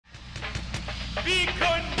be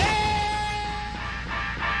condemned!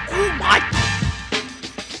 Oh my!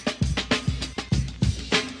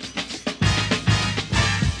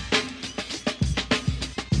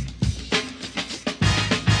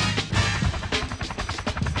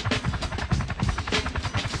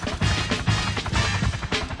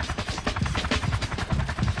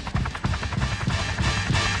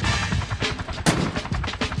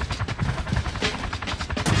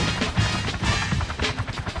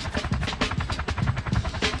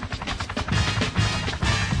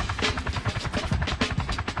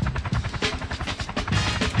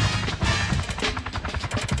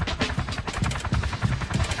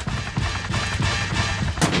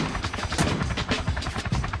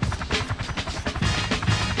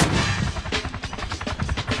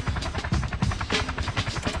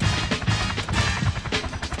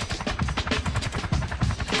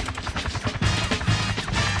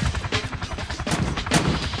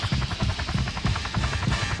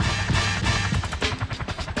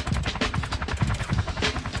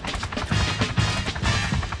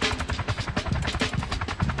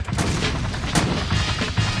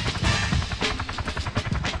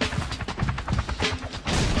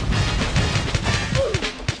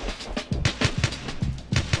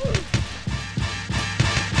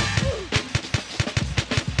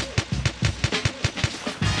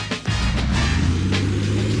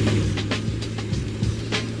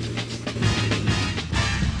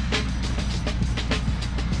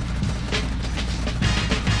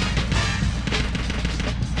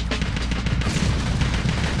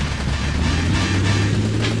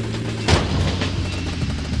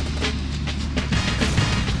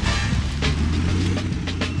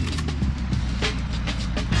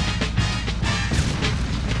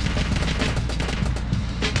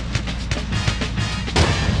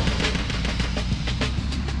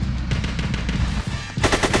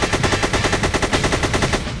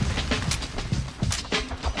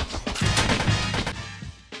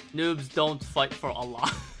 Noobs don't fight for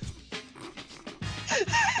Allah.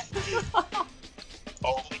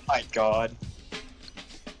 Oh my god.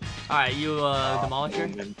 Alright, you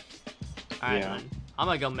demolisher? Alright Yeah. then. I'm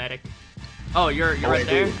gonna go medic. Oh, you're right wait,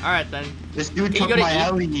 there? dude. Alright then. This dude You took go to my E?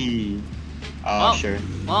 alley. Oh, Well, sure.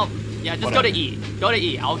 Well, yeah, just Whatever. go to E. Go to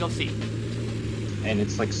E, I'll go C. And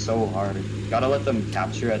it's like so hard. Gotta let them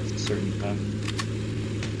capture at a certain time.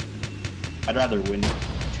 I'd rather win.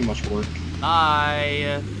 Too much work.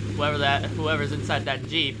 Whoever's inside that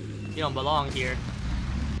Jeep, you don't belong here.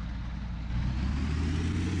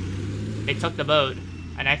 They took the boat,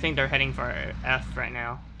 and I think they're heading for F right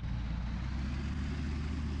now.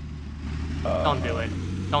 Don't do it.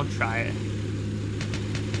 Don't try it.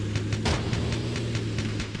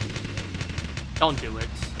 Don't do it.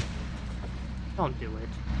 Don't do it.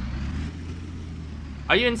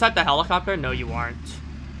 Are you inside the helicopter? No, you aren't.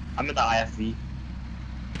 I'm in the IFV.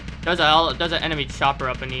 There's an enemy chopper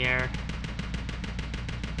up in the air.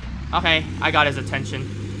 Okay, I got his attention.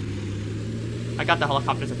 I got the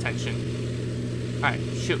helicopter's attention. Alright,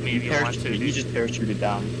 shoot me if you want to. You just parachuted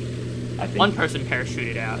down. I think. One person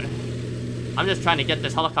parachuted out. I'm just trying to get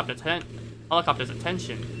this helicopter's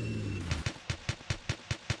attention.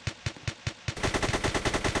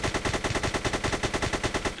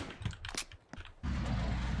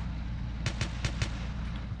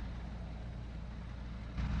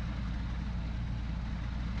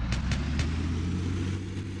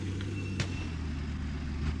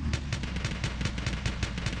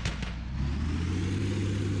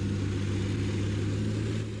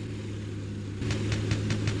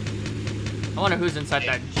 I wonder who's inside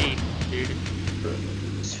that Jeep, dude.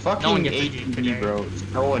 It's fucking No one gets a Jeep ATV, today. bro. It's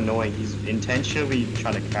so annoying. He's intentionally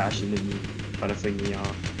trying to crash into me, trying to fling me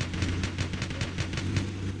off.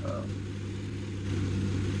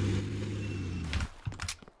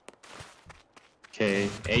 Okay,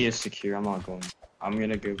 A is secure. I'm not going. I'm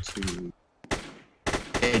gonna go to.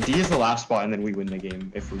 Okay, D is the last spot, and then we win the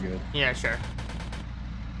game if we're good. Yeah, sure.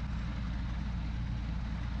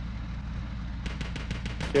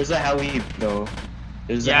 There's a heli though.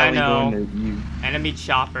 There's Yeah, I a heli know. going to you. Enemy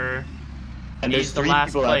chopper. And He's there's the 3 last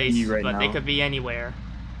people place, at E right but now. they could be anywhere.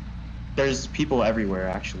 There's people everywhere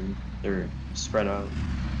actually. They're spread out.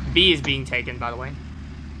 B is being taken, by the way.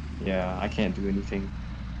 Yeah, I can't do anything.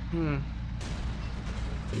 Hmm.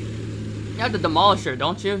 You have the demolisher,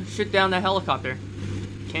 don't you? Shoot down that helicopter.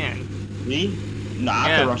 You can. Me? Nah, I have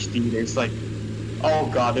Yeah. to rush D. There's like, oh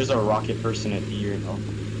god, there's a rocket person at D right now.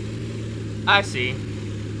 I see.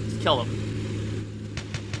 Let's kill him.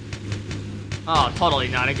 Oh, totally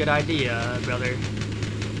not a good idea, brother.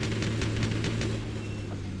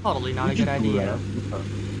 Totally not a good idea.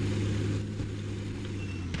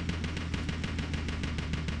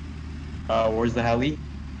 Where's the heli?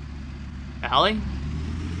 The heli?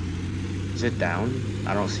 Is it down?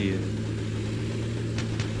 I don't see it.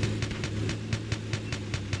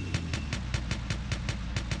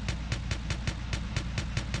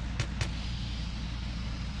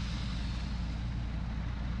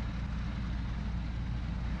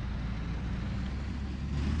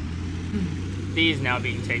 D is now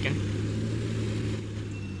being taken.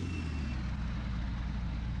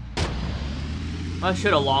 I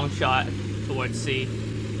should have long shot towards C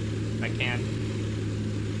if I can.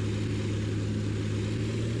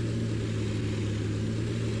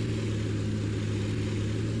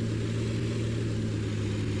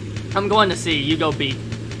 I'm going to C, you go B.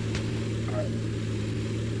 Alright.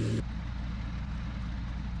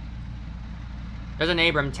 There's an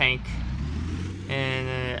Abram tank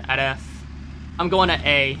at F. I'm going to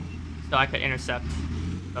A so I could intercept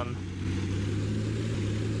them.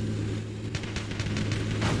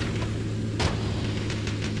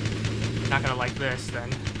 Not gonna like this then.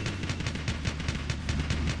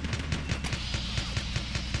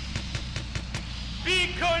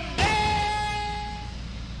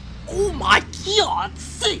 Oh my god!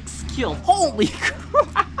 6 kills! Holy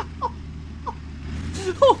crap!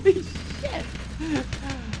 Holy shit!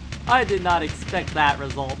 I did not expect that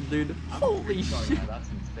result, dude. Holy shit! Yeah, that's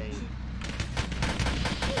insane.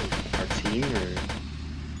 Our team or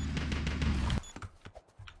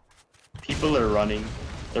people are running.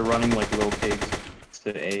 They're running like little pigs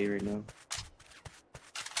to A right now.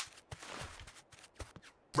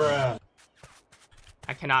 Bruh.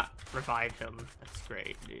 I cannot revive him. That's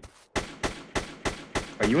great, dude.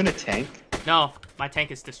 Are you in a tank? No, my tank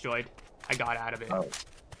is destroyed. I got out of it. Oh.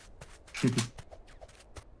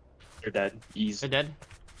 You're dead. Easy. They're dead?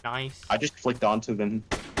 Nice. I just flicked onto them.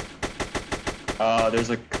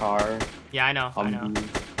 There's a car. Yeah, I know, I know.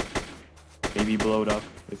 Maybe blow it up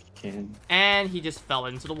if you can. And he just fell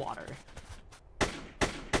into the water.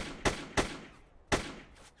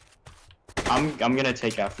 I'm gonna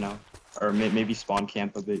take F now. Or maybe spawn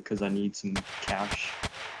camp a bit because I need some cash.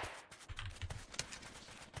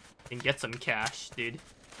 And get some cash, dude.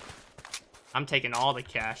 I'm taking all the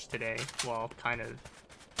cash today. Well, kind of.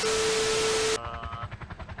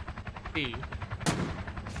 B.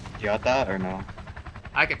 You got that or no?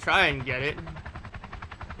 I could try and get it.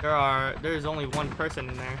 There's only one person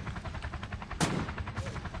in there.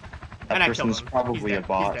 That and person's I killed him. probably a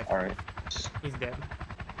bot. Alright. He's dead.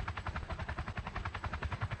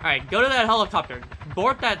 Alright, go to that helicopter.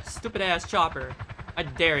 Board that stupid ass chopper. I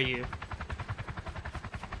dare you.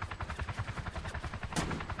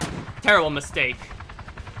 Terrible mistake.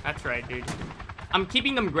 That's right, dude. I'm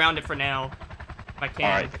keeping them grounded for now. If I can.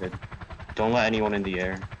 Alright, good. Don't let anyone in the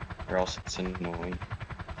air, or else it's annoying.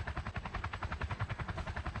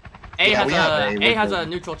 A has a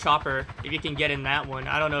neutral chopper. If you can get in that one,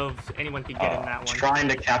 I don't know if anyone can get in that one. Trying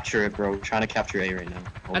to capture it, bro. Trying to capture A right now.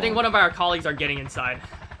 I think one of our colleagues are getting inside.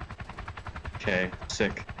 Okay,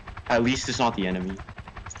 sick. At least it's not the enemy.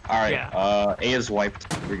 Alright, Yeah. A is wiped.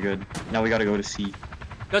 We're good. Now we gotta go to C.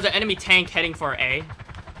 There's an enemy tank heading for A.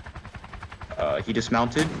 He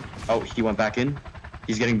dismounted. Oh, he went back in.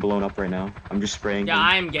 He's getting blown up right now. I'm just spraying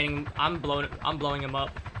Yeah, him. I'm blowing him up.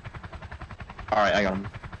 Alright, I got him.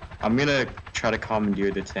 I'm gonna try to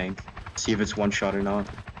commandeer the tank. See if it's one shot or not.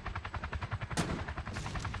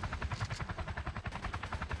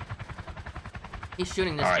 He's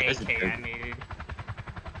shooting this Alright, AK at me, dude.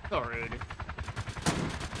 So rude.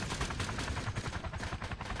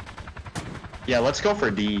 Yeah, let's go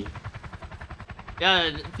for D.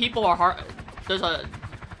 Yeah, people are hard.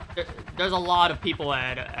 There's a lot of people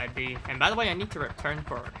at D. And by the way, I need to return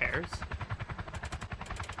for repairs.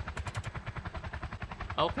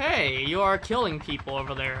 Okay, you are killing people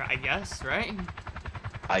over there, I guess, right?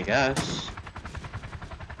 I guess.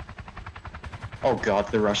 Oh god,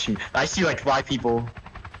 they're rushing. I see like 5 people.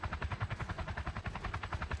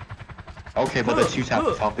 Okay, but the 2-tap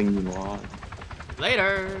is helping you a lot.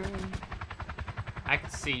 Later. I can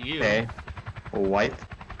see you. Okay. White.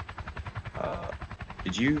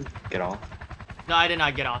 Did you get off? No, I did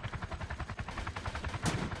not get off.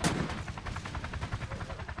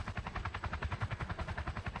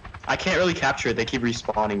 I can't really capture it. They keep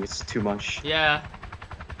respawning. It's too much. Yeah.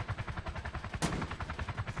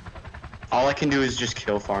 All I can do is just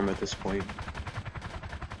kill farm at this point.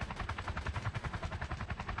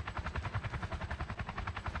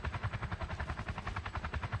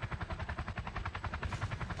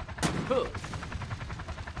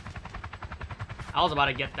 I was about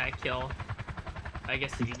to get that kill. I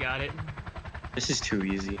guess you got it. This is too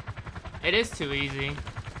easy. It is too easy.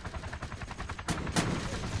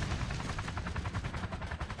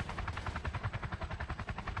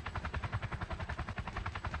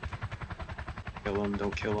 kill him.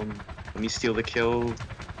 Don't kill him. Let me steal the kill.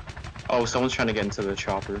 Oh, someone's trying to get into the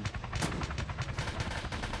chopper.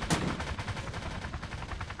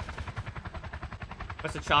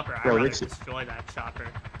 What's the chopper? I'd Bro, rather this is- destroy that chopper.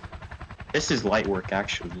 This is light work,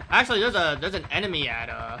 actually. Actually, there's an enemy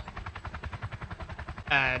at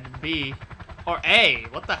B or A.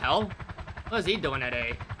 What the hell? What is he doing at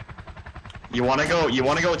A? You wanna go? You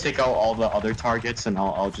wanna go take out all the other targets, and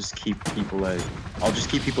I'll just keep people at. I'll just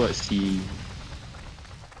keep people at C.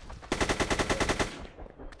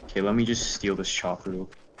 Okay, let me just steal this chopper.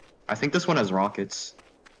 I think this one has rockets.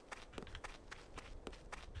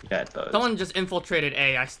 Yeah, it does. Someone just infiltrated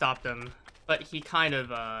A. I stopped him, but he kind of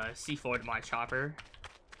C4'd my chopper,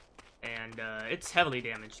 and it's heavily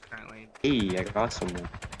damaged currently. Hey, I got someone.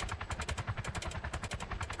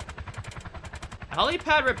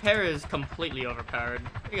 Helipad repair is completely overpowered.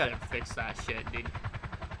 You gotta fix that shit, dude.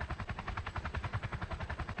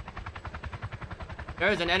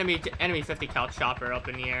 There's an enemy 50 cal chopper up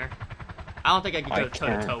in the air. I don't think I can go toe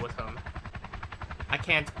to toe with him. I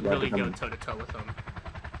can't really go toe to toe with him.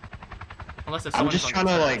 Unless if I'm someone's just on trying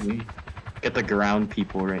the to terrace. like get the ground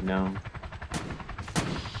people right now.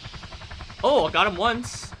 Oh, I got him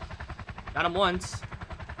once. Got him once.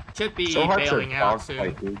 Should be So hard bailing to out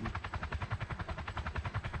dogfight, soon. dude.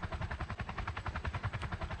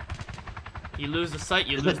 You lose the sight,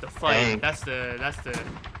 you There's lose a the fight. tank. That's the.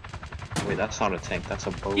 Wait, that's not a tank. That's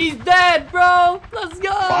a boat. He's dead, bro. Let's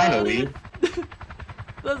go. Finally. Dude.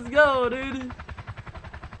 Let's go, dude.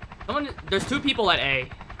 There's 2 people at A.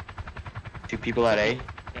 2 people at A.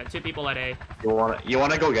 Yeah, 2 people at A. You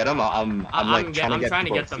wanna go get them? I'm I'm trying to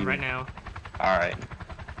people get at them C. right now. All right.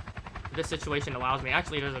 This situation allows me.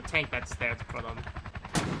 Actually, there's a tank that's there for them.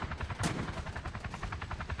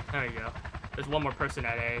 There you go. There's one more person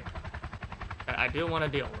at A that I do want to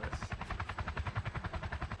deal with.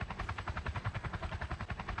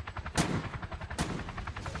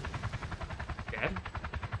 Dead?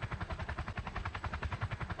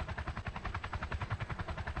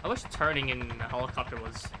 I wish turning in the helicopter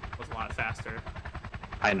was a lot faster.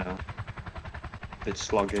 I know. It's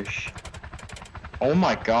sluggish. Oh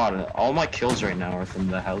my god, all my kills right now are from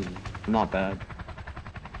the heli. I'm not bad.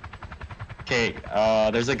 Okay,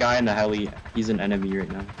 there's a guy in the heli. He's an enemy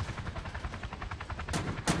right now.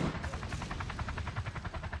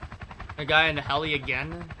 A guy in the heli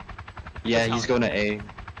again? Yeah, Which he's heli? going to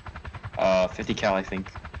A. 50 cal, I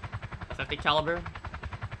think. A 50 caliber?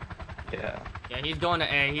 Yeah. Yeah, he's going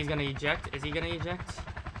to A. He's gonna eject. Is he gonna eject?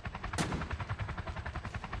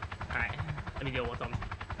 Alright, let me deal with him.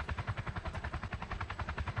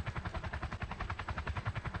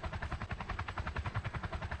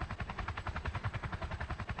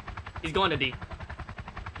 He's going to D.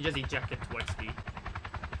 He just ejected towards D.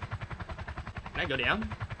 Can I go down,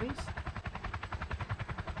 please?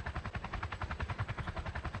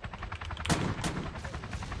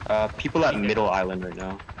 People at He's Middle Island right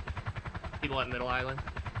now. People at Middle Island.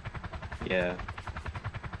 Yeah.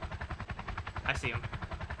 I see him.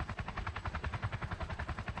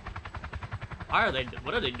 Why are they?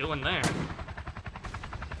 What are they doing there?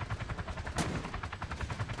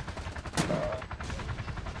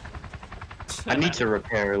 I need to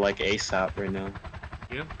repair like ASAP right now.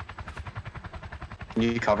 You? Can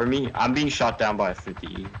you cover me? I'm being shot down by a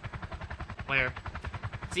 50E. Where?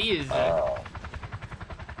 C is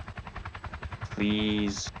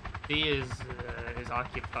Please. C is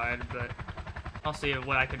occupied, but I'll see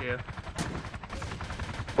what I can do.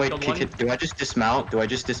 Wait, The one- do I just dismount? Do I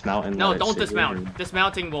just dismount and No, let it don't sit here? dismount.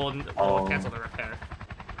 Dismounting will Oh. cancel the repair.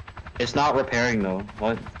 It's not repairing though.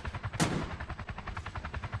 What?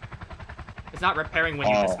 It's not repairing when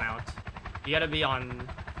you Oh. dismount. You gotta be on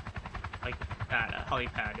like that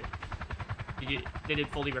helipad. Did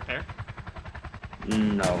it fully repair?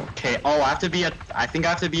 No. Okay. Oh, I have to be at. I think I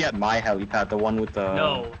have to be at my helipad, the one with the.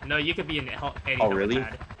 No, you could be in any Oh, helipad. really?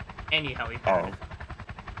 Any helipad. Oh.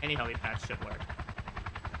 Any helipad should work.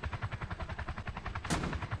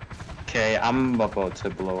 Okay, I'm about to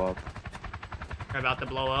blow up. You're about to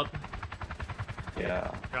blow up.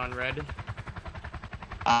 Yeah. You're on red.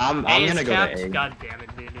 I'm A is gonna go capped. to A. God damn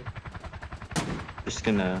it, dude. Just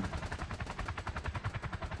gonna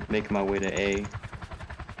make my way to A.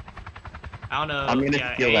 I don't know. I'm gonna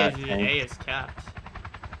yeah, steal that tank. A is capped.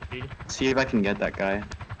 Dude. See if I can get that guy.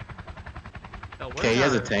 So where's Okay, he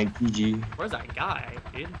has a our- tank. GG. Where's that guy,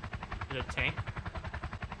 dude? Is it a tank?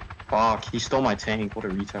 Fuck, he stole my tank. What a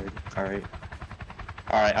retard. Alright.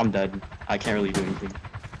 Alright, I'm dead. I can't really do anything.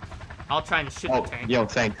 I'll try and shoot Oh, the tank. yo,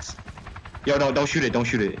 thanks. Yo, no, don't shoot it. Don't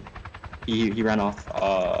shoot it. He ran off.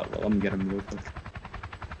 Let me get him real quick.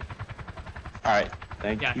 Alright.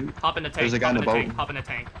 Thank Yeah, you. hop in the tank. There's a guy in the boat. Hop in the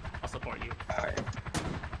tank. I'll support you. Alright.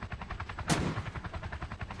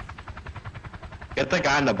 Get the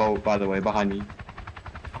guy in the boat, by the way, behind me.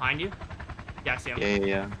 Behind you? Yeah, I see him.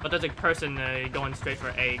 Yeah. But there's a person going straight for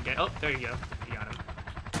A. Oh, there you go. You got him.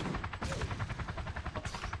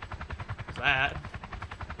 What's that?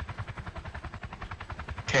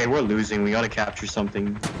 Okay, we're losing. We gotta capture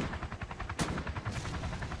something.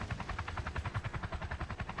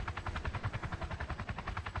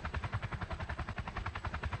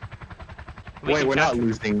 Wait, we're not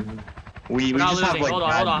losing. We not just losing. have like. Hold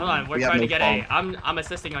on. We're trying to get A. I'm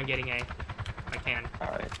assisting on getting A. If I can.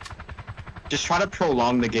 Alright. Just try to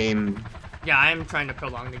prolong the game. Yeah, I'm trying to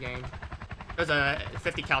prolong the game. There's a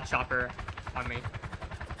 50 cal chopper on me.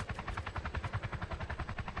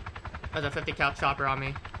 There's a 50 cal chopper on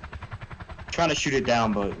me. Trying to shoot it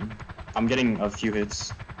down, but I'm getting a few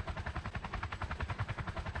hits.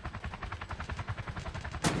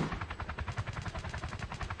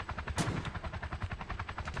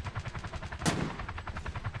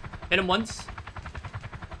 Hit him once.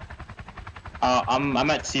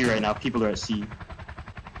 I'm at C right now. People are at C. I'm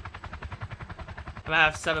gonna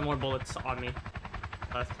have 7 more bullets on me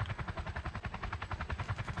left.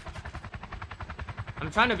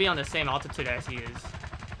 I'm trying to be on the same altitude as he is.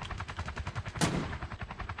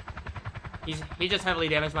 He just heavily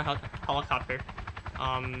damaged my helicopter.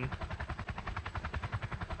 Where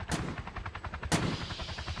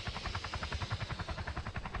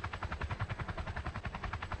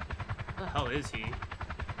the hell is he?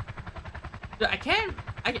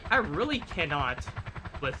 I really cannot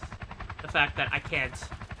with the fact that I can't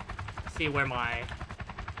see where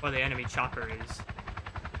the enemy chopper is.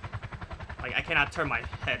 Like, I cannot turn my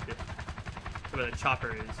head to where the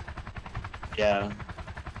chopper is. Yeah.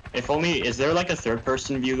 If only, is there like a third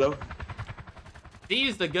person view though? They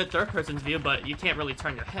use the good third person's view, but you can't really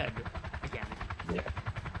turn your head again. Yeah.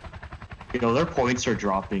 You know, their points are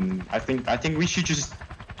dropping. I think we should just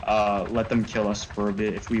let them kill us for a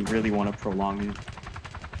bit if we really want to prolong it.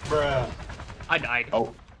 Bruh. I died.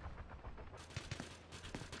 Oh.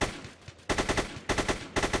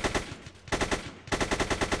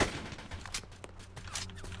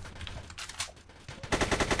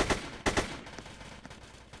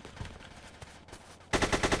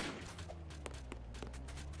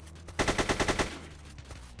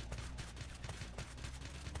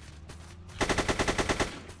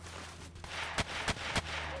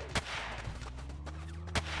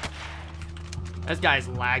 This guy's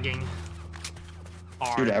lagging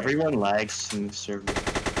hard. Dude, everyone lags in the server.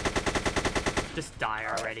 Just die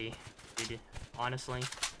already, dude. Honestly.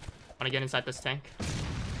 Wanna get inside this tank?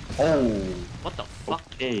 Oh. What the fuck?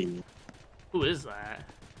 Okay. Who is that?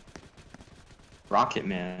 Rocket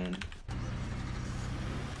Man.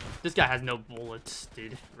 This guy has no bullets,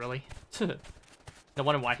 dude. Really? No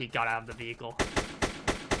wonder why he got out of the vehicle.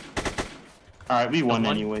 Alright, we won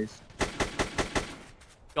anyways.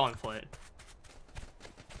 Going for it.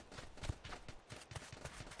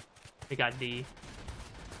 We got D.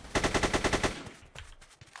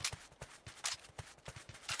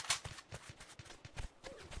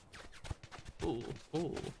 Ooh.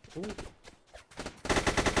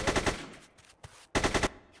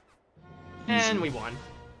 And we won.